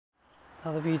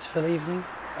Another beautiful evening.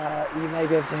 You may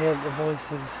be able to hear that the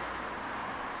voice is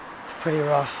pretty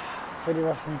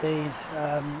rough indeed.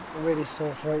 Really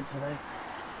sore throat today.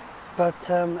 But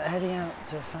heading out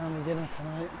to a family dinner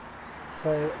tonight,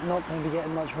 so not going to be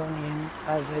getting much running in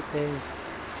as it is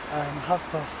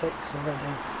 6:30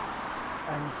 already.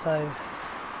 And so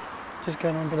just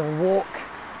going on a bit of a walk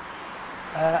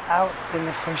out in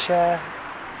the fresh air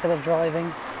instead of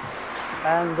driving.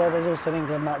 And there's also an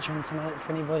England match on tonight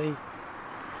for anybody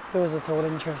who is at all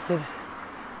interested.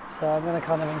 So I'm going to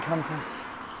kind of encompass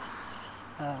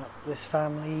this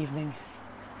family evening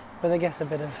with, I guess, a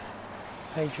bit of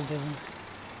patriotism,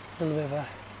 a little bit of a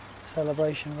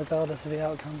celebration regardless of the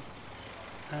outcome.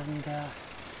 And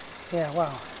yeah,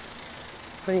 wow,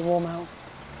 pretty warm out,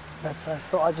 but I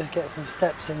thought I'd just get some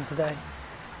steps in today,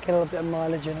 get a little bit of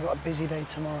mileage in. I've got a busy day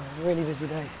tomorrow, a really busy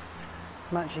day.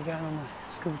 I'm actually going on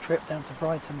a school trip down to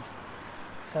Brighton,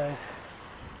 so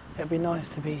it'd be nice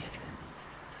to be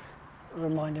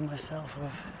reminding myself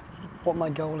of what my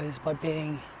goal is by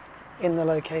being in the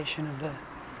location of the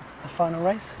final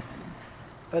race.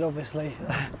 But obviously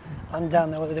I'm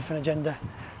down there with a different agenda.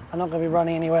 I'm not going to be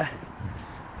running anywhere,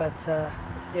 but yeah,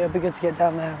 it'd be good to get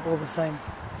down there all the same.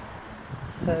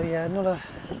 So yeah, not a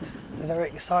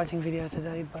very exciting video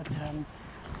today, but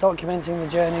documenting the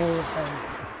journey all the same.